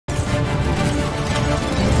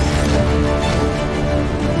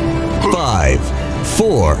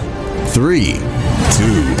3, 2,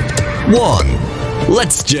 1.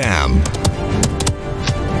 Let's jam.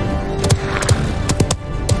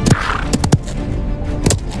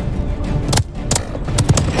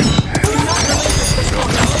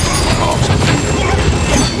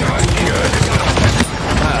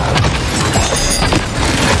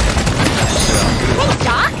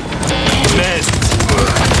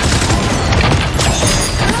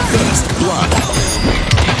 First blood.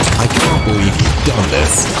 I can't believe you've done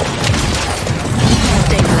this.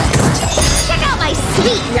 Stay blessed. Check out my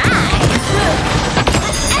sweet ride.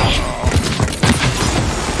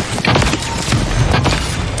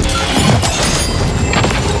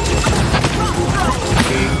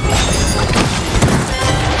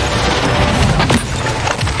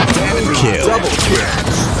 Kill. Double kill.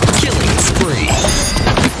 Killing spree.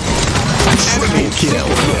 Triple kill.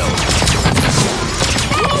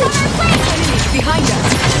 Enemies behind us.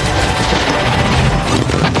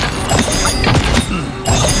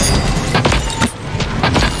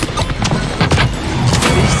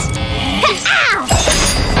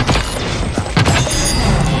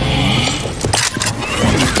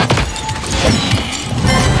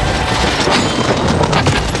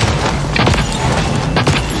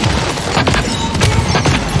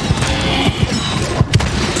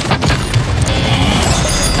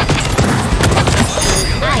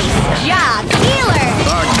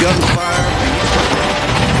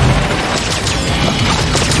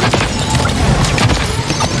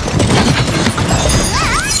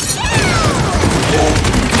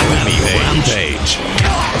 Rampage.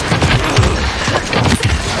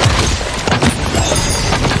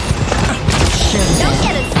 Don't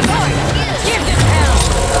get it started. Give them hell.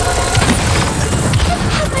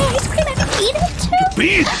 Have my ice cream and eat it too? Be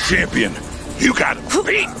the champion. You gotta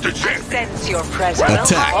beat the champion. Sense your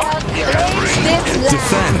presence. Attack. This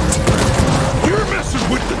Defend. You're messing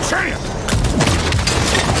with the champ.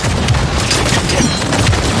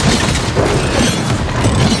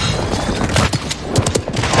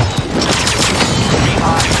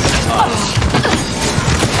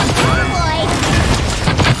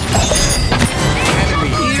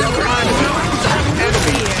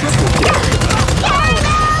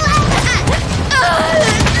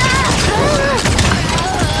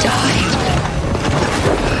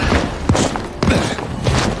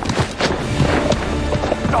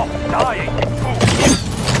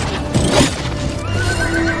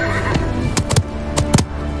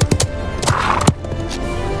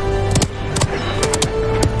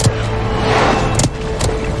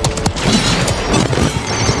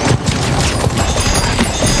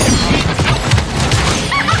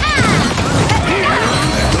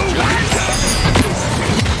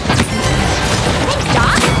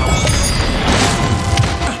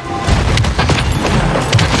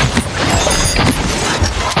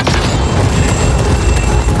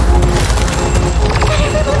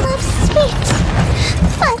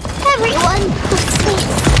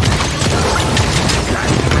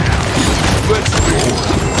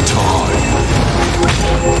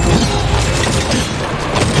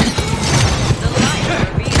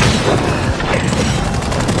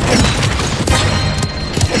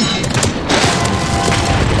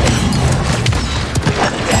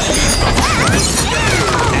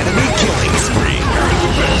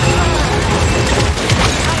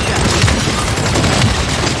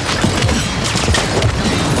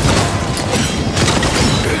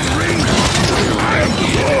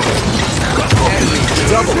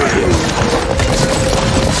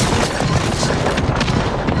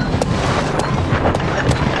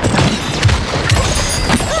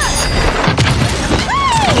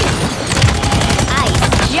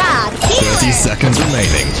 Seconds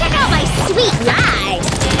remaining. Check out my sweet ride.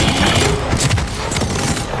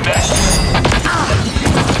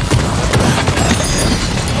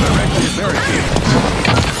 Very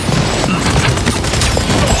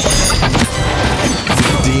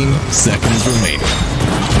 15 seconds remaining.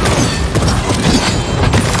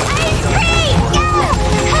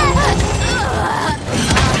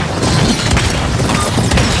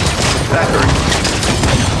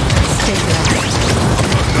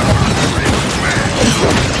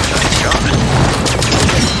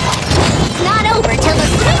 Not over till the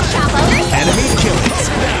sweet shop owners. Enemy killings.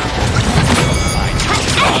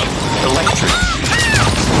 Electric.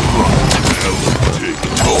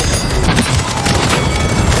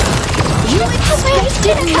 You just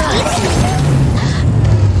didn't eat.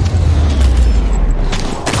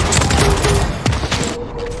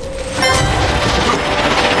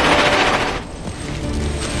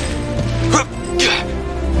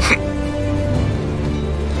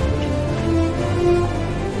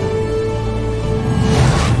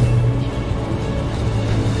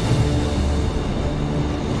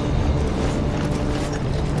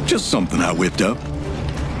 something I whipped up.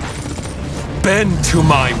 Bend to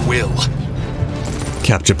my will.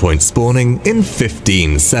 Capture point spawning in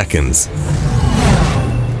 15 seconds.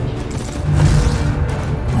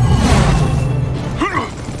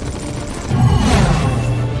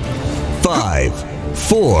 5,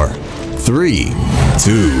 4, 3,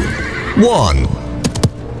 2, 1.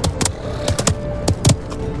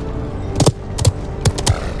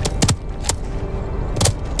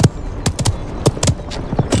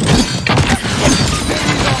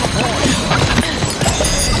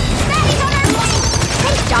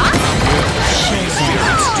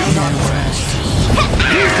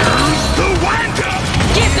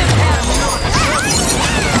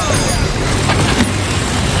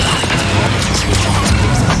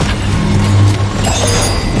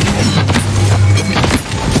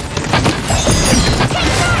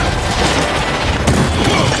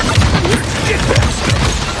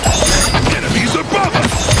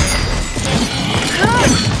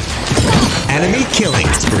 Enemy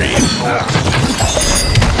killing spree.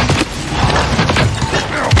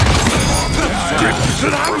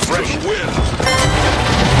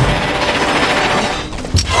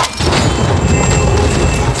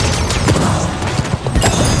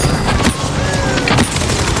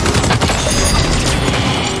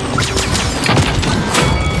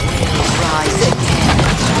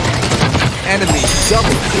 Enemy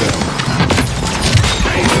double kill.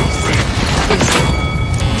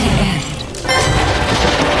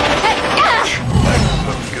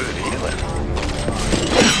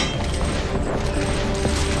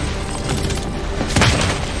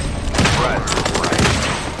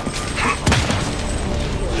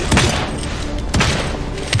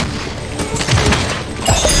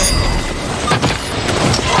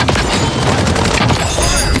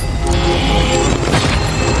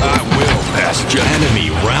 Enemy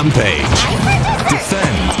rampage.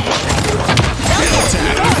 Defend.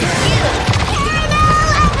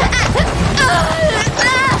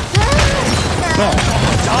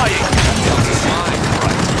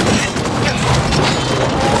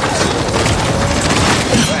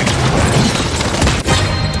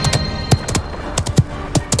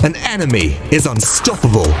 An enemy is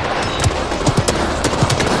unstoppable.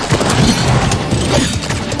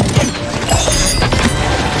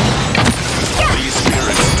 These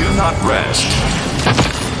spirits do not rest.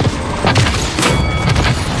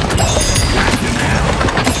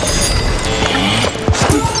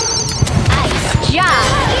 Nice job,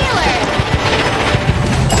 healer!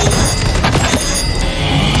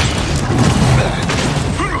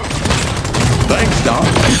 Thanks, Doc.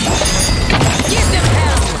 Give them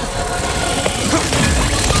hell!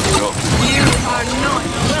 You are not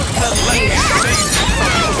welcome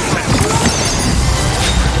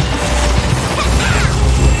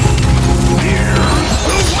here.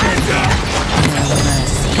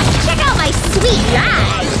 Check out my sweet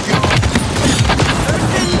ride!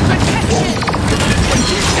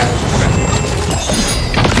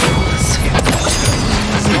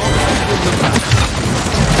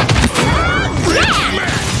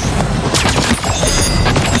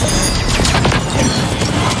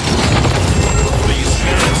 These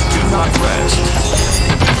spirits do not rest.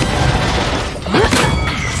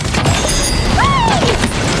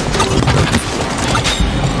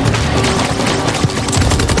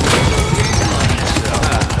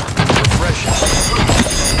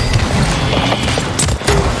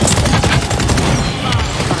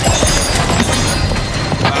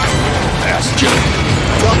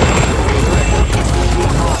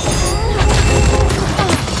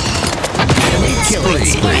 Enemy killing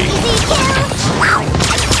spree. Easy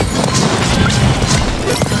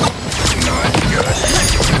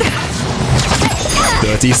kill!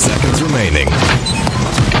 30 seconds remaining.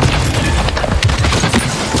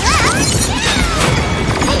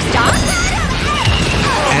 Hey, Doc!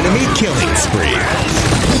 Enemy killing spree.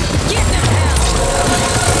 Give them hell!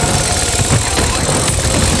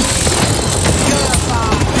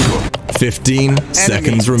 15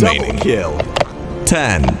 seconds remaining. Kill.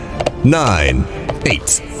 10, 9,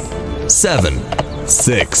 8, 7,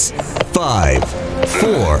 6, 5,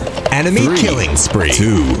 4. Enemy killing spree.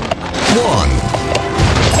 2, 1.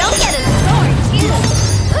 Don't get a sword, too!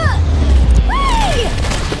 Whee!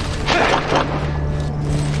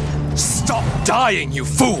 Stop dying, you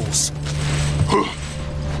fools!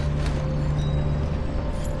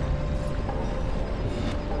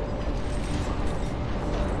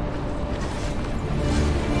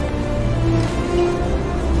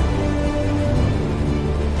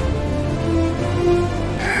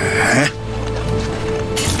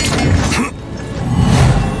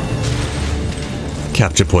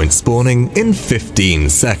 Capture Extraction point spawning in 15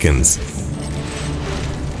 seconds.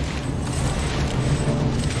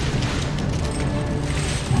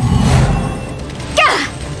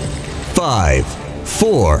 5,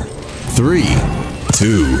 4, 3,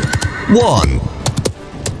 2, 1.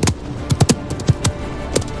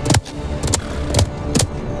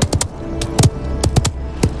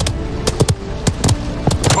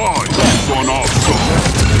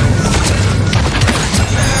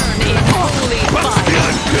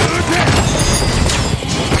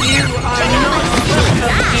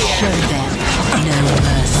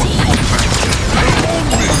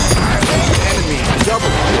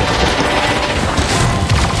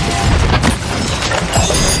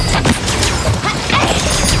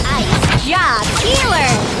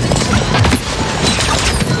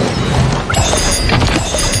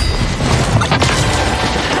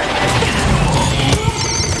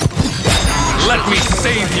 Let me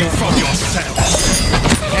save you from yourselves!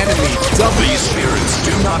 Enemy double. These spirits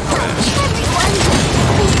do not rest.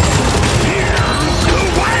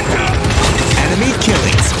 Enemy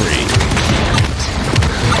killing spree.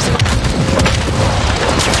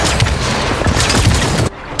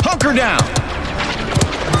 Hunker down!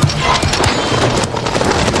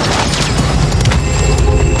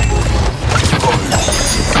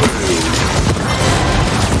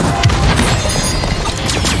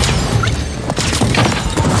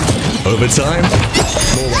 Overtime?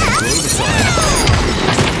 More like overtime.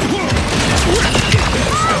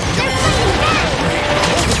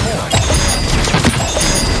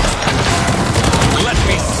 Let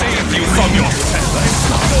me save you from yourselves!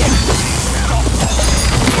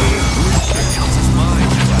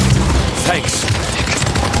 Thanks.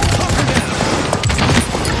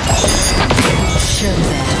 Show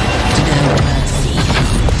them no mercy.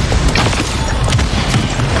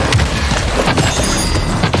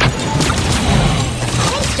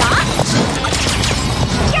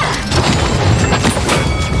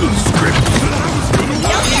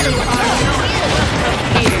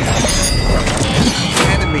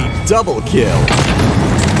 Enemy double kill.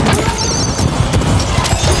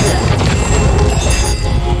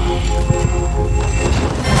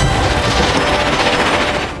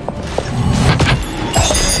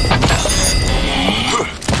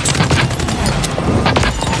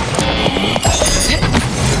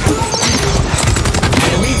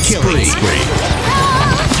 Enemy killing spree.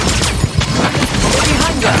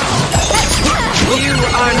 You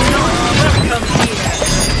are not welcome here.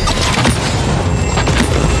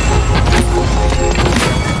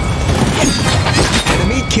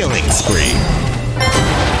 Enemy killing spree.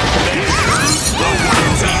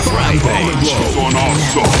 Rampage. On our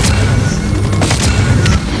side.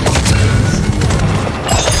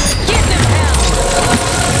 Give them hell.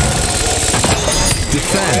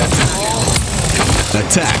 Defend.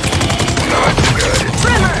 Attack.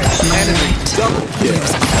 Enemy Double kill.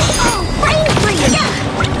 Oh, brain freeze!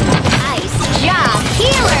 Nice job,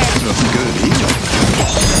 healer! Good either.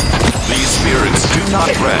 These spirits do not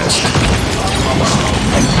rest.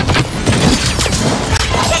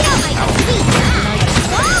 Check out my sweet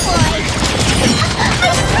wow, boy! My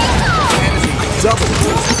sprinkle! Double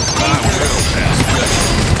kill.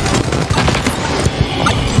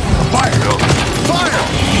 Fire! Fire!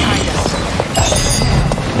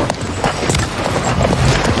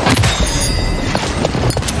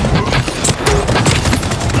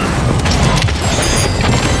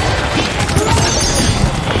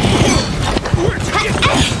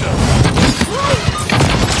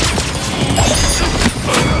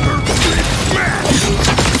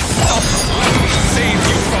 Save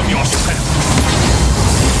you from yourselves!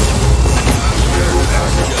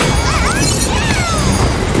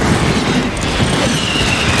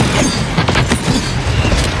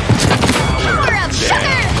 Power of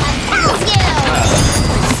sugar attacks you!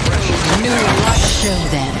 show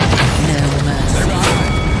them no mercy.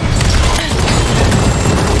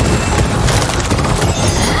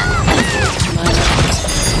 My light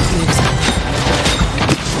moves on.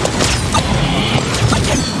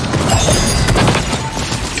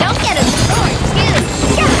 Don't get a sword, too!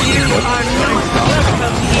 You are not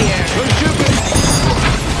welcome here.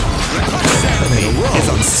 Enemy is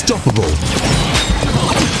unstoppable.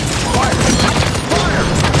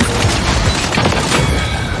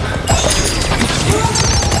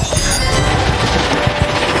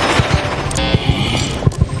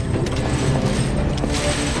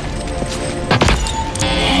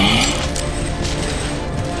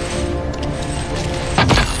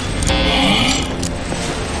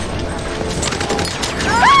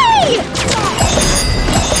 Hooray!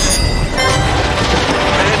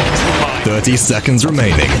 30 seconds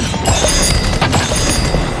remaining.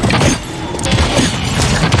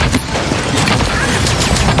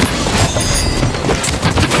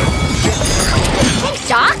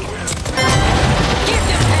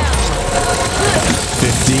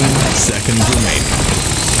 seconds remaining.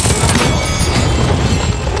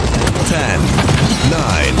 10,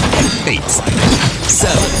 9, 8,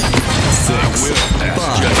 7, 6,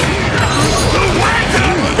 5,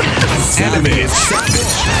 3, enemy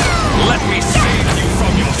savage. Let me